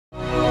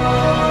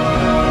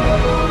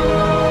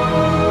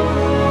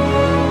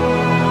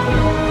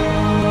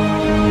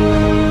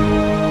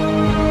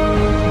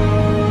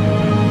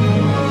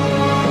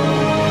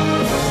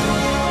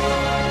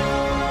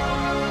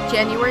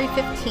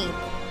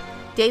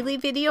Daily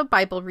Video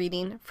Bible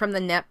Reading from the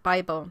Net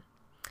Bible.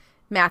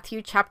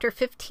 Matthew chapter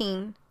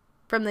 15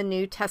 from the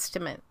New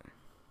Testament.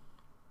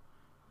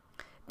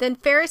 Then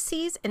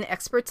Pharisees and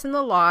experts in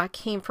the law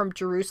came from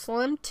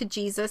Jerusalem to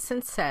Jesus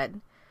and said,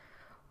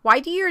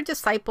 "Why do your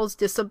disciples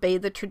disobey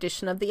the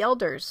tradition of the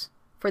elders?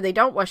 For they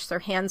don't wash their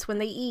hands when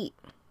they eat."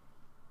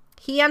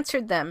 He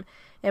answered them,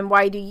 "And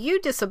why do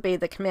you disobey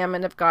the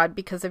commandment of God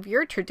because of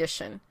your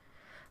tradition?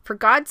 For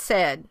God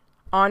said,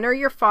 'Honor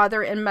your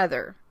father and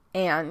mother,'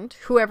 and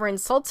 'Whoever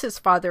insults his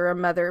father or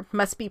mother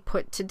must be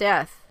put to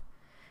death.'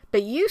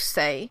 But you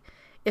say,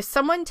 'If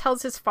someone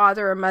tells his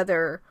father or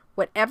mother,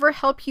 whatever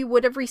help you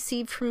would have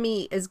received from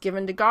me is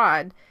given to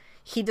God,'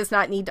 he does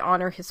not need to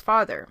honor his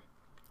father.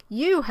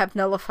 You have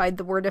nullified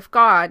the word of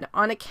God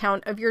on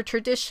account of your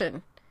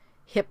tradition.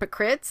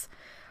 Hypocrites!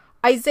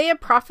 Isaiah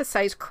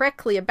prophesies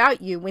correctly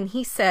about you when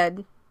he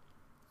said,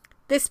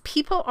 'This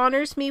people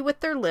honors me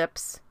with their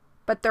lips,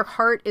 but their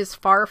heart is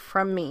far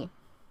from me.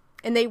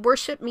 And they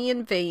worship me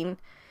in vain,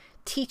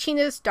 teaching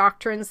as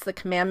doctrines the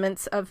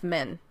commandments of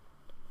men.'"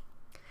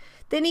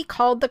 Then he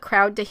called the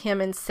crowd to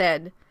him and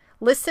said,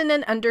 "Listen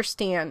and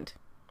understand.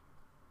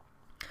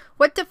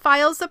 What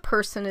defiles a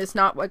person is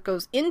not what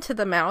goes into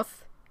the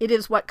mouth, it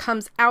is what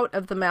comes out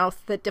of the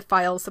mouth that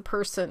defiles a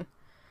person."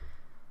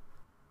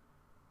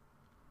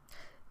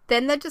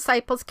 Then the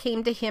disciples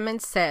came to him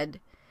and said,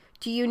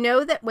 "Do you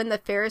know that when the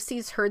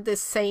Pharisees heard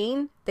this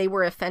saying, they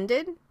were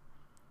offended?"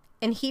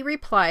 And he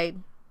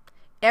replied,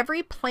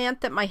 "Every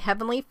plant that my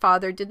heavenly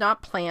Father did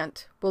not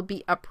plant will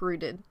be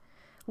uprooted.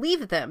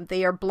 Leave them,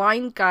 they are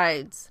blind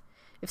guides.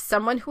 If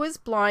someone who is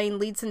blind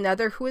leads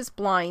another who is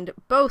blind,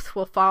 both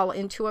will fall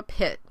into a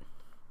pit."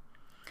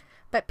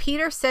 But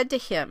Peter said to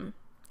him,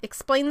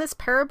 "Explain this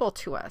parable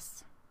to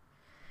us."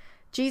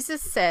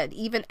 Jesus said,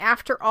 "Even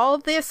after all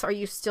this, are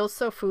you still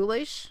so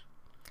foolish?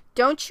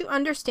 Don't you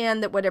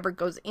understand that whatever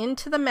goes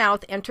into the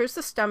mouth enters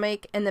the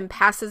stomach and then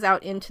passes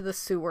out into the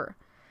sewer?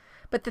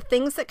 But the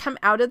things that come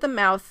out of the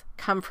mouth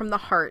come from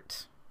the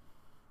heart.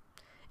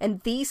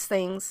 And these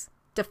things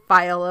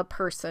defile a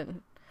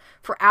person.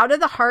 For out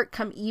of the heart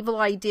come evil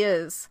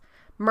ideas,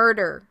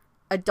 murder,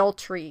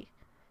 adultery,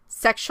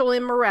 sexual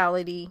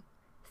immorality,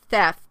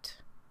 theft,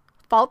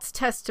 false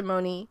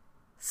testimony,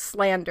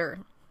 slander.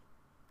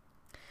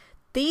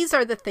 These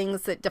are the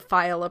things that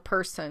defile a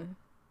person.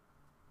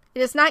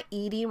 It is not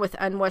eating with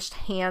unwashed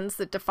hands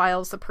that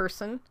defiles a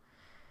person."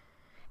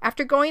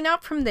 After going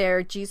out from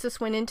there, Jesus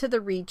went into the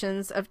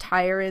regions of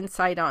Tyre and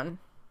Sidon.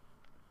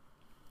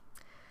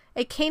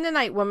 A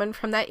Canaanite woman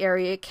from that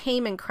area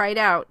came and cried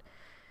out,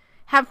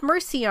 "Have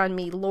mercy on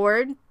me,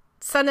 Lord,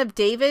 Son of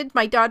David,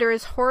 my daughter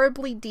is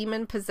horribly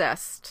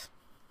demon-possessed."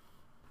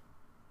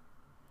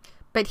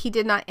 But he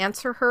did not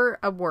answer her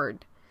a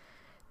word.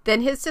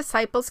 Then his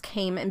disciples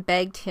came and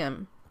begged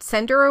him,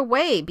 "Send her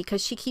away,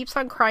 because she keeps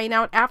on crying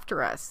out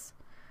after us."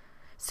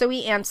 So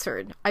he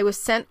answered, "I was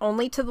sent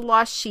only to the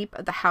lost sheep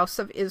of the house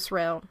of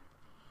Israel."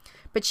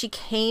 But she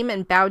came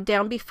and bowed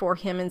down before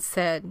him and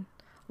said,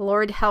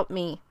 "Lord, help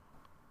me."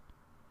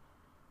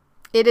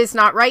 "It is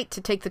not right to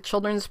take the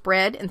children's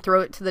bread and throw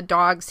it to the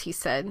dogs," he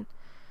said.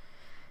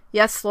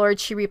 "Yes,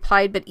 Lord," she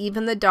replied, "but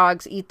even the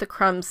dogs eat the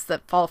crumbs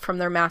that fall from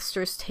their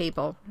master's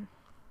table."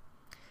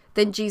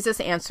 Then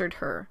Jesus answered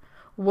her,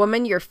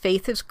 "Woman, your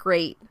faith is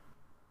great.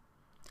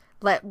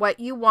 Let what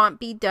you want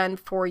be done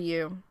for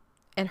you."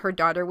 And her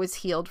daughter was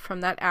healed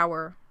from that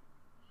hour.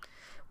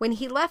 When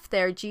he left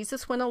there,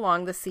 Jesus went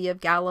along the Sea of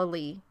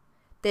Galilee.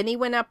 Then he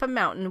went up a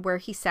mountain where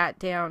he sat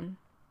down.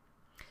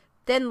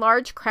 Then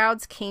large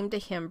crowds came to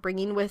him,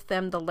 bringing with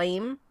them the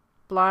lame,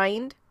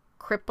 blind,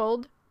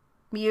 crippled,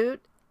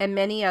 mute, and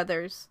many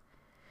others.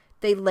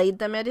 They laid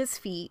them at his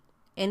feet,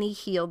 and he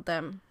healed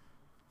them.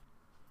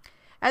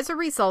 As a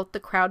result, the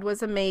crowd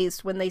was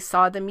amazed when they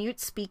saw the mute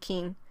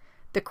speaking,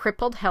 the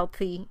crippled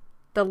healthy,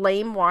 the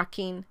lame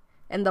walking,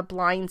 and the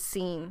blind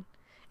seeing,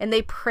 and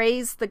they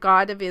praised the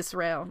God of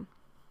Israel.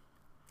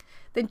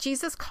 Then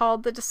Jesus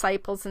called the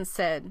disciples and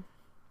said,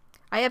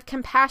 "I have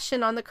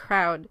compassion on the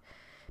crowd,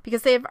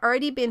 because they have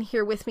already been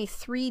here with me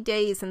 3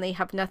 days and they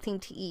have nothing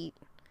to eat.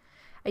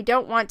 I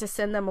don't want to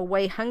send them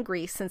away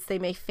hungry, since they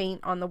may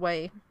faint on the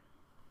way."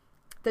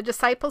 The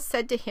disciples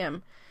said to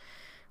him,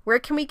 "Where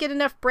can we get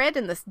enough bread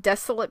in this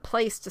desolate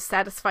place to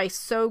satisfy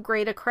so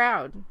great a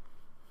crowd?"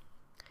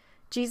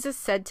 Jesus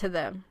said to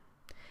them,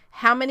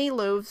 "How many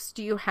loaves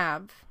do you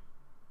have?"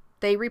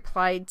 They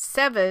replied,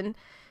 7,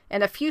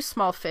 and a few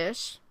small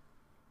fish."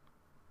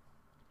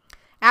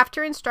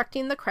 After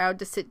instructing the crowd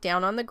to sit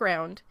down on the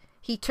ground,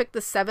 he took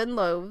the 7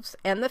 loaves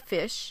and the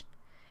fish,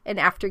 and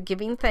after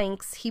giving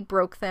thanks, he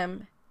broke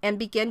them and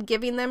began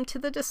giving them to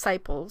the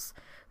disciples,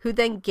 who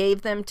then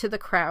gave them to the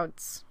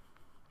crowds.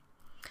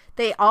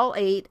 They all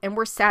ate and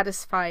were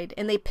satisfied,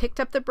 and they picked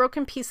up the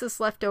broken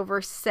pieces left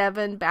over,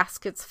 7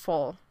 baskets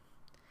full.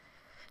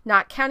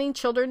 Not counting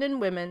children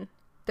and women,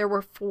 there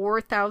were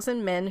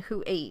 4,000 men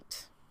who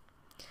ate.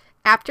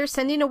 After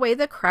sending away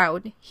the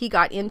crowd, he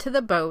got into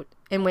the boat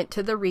and went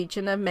to the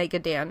region of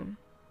Magadan.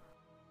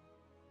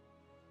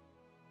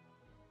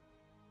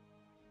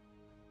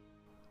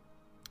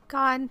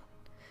 God,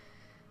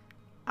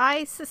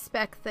 I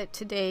suspect that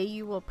today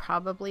you will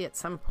probably at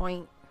some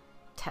point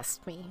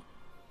test me.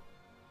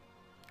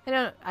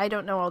 I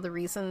don't know all the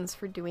reasons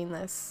for doing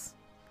this.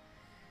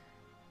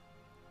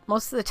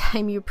 Most of the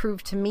time you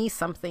prove to me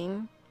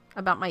something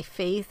about my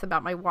faith,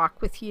 about my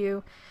walk with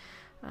you.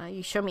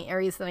 You show me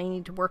areas that I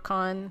need to work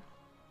on.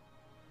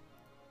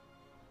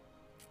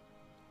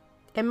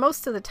 And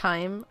most of the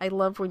time, I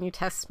love when you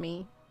test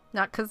me.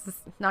 Not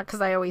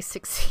because I always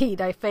succeed.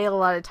 I fail a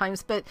lot of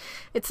times. But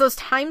it's those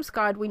times,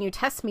 God, when you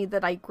test me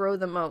that I grow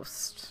the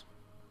most.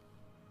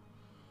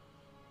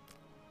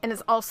 And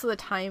it's also the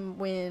time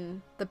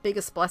when the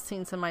biggest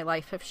blessings in my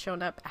life have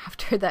shown up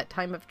after that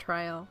time of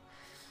trial.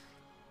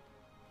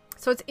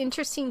 So it's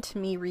interesting to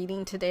me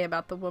reading today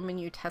about the woman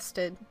you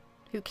tested,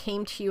 who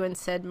came to you and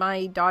said,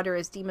 "My daughter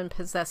is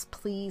demon-possessed,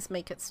 please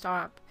make it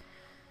stop."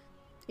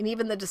 And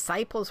even the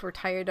disciples were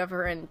tired of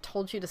her and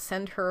told you to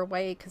send her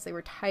away because they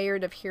were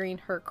tired of hearing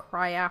her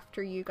cry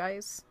after you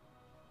guys.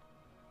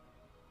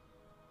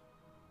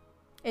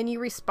 And you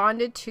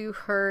responded to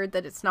her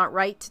that it's not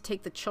right to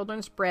take the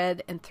children's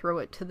bread and throw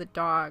it to the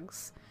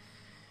dogs.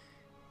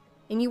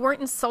 And you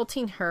weren't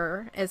insulting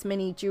her, as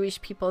many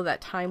Jewish people at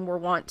that time were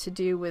wont to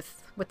do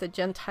with the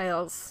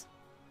Gentiles.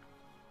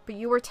 But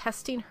you were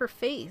testing her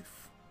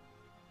faith.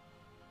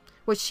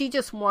 Was she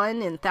just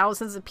one in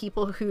thousands of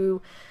people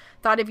who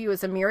thought of you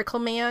as a miracle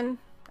man,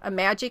 a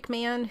magic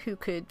man who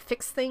could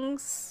fix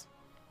things?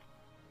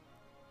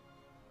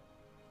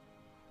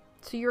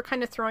 So you were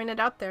kind of throwing it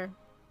out there.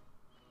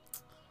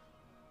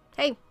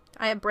 Hey,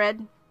 I have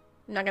bread.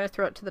 I'm not going to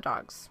throw it to the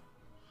dogs.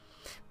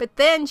 But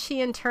then she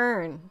in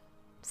turn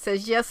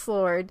says, "Yes,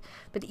 Lord,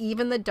 but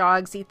even the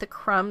dogs eat the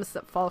crumbs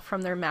that fall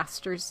from their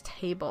master's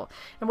table."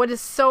 And what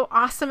is so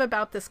awesome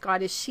about this,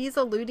 God, is she's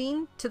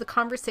alluding to the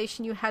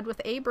conversation you had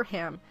with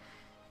Abraham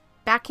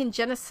back in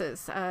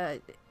Genesis.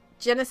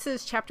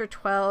 Genesis chapter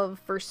 12,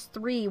 verse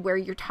 3, where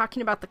you're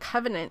talking about the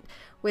covenant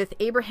with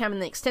Abraham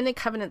and the extended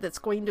covenant that's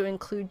going to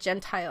include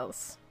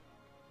Gentiles.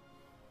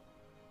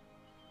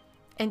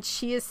 And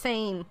she is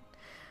saying,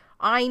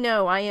 I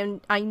know I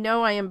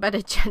am but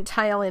a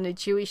Gentile in a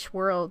Jewish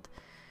world,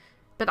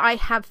 but I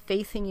have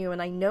faith in you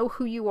and I know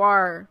who you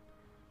are.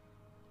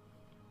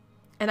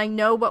 And I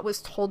know what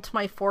was told to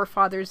my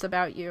forefathers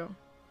about you.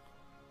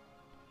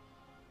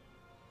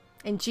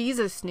 And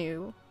Jesus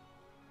knew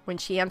when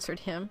she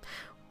answered him,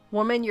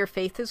 "Woman, your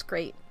faith is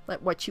great.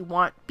 Let what you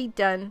want be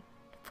done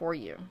for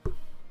you."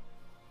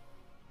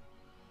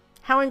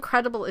 How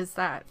incredible is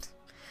that?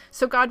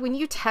 So God, when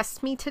you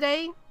test me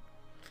today,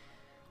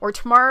 or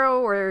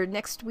tomorrow, or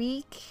next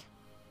week,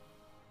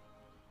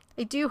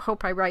 I do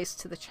hope I rise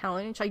to the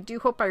challenge. I do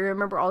hope I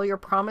remember all your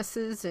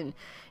promises and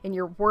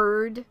your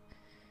word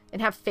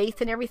and have faith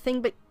in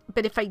everything.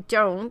 But if I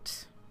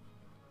don't,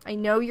 I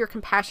know your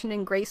compassion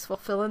and grace will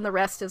fill in the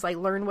rest as I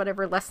learn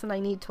whatever lesson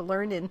I need to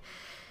learn and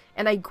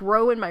I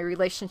grow in my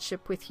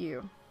relationship with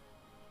you.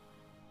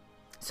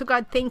 So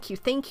God, thank you.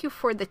 Thank you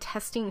for the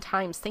testing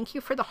times. Thank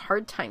you for the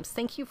hard times.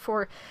 Thank you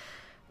for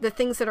the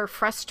things that are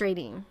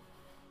frustrating.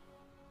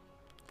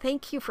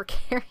 Thank you for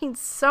caring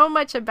so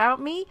much about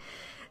me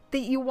that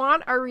you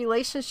want our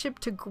relationship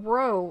to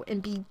grow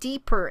and be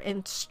deeper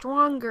and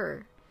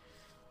stronger.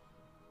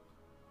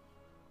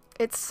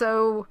 It's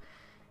so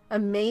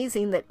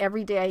amazing that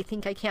every day I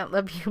think I can't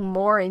love you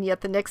more, and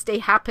yet the next day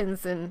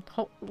happens and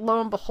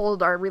lo and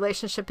behold, our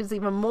relationship is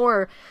even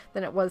more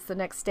than it was the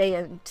next day.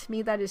 And to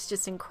me, that is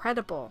just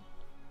incredible.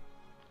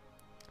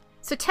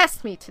 So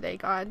test me today,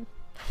 God.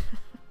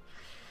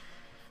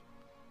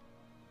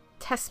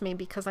 Test me,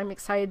 because I'm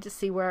excited to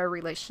see where our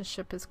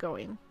relationship is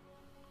going.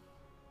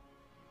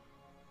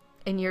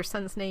 In your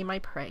son's name I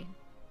pray.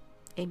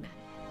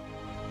 Amen.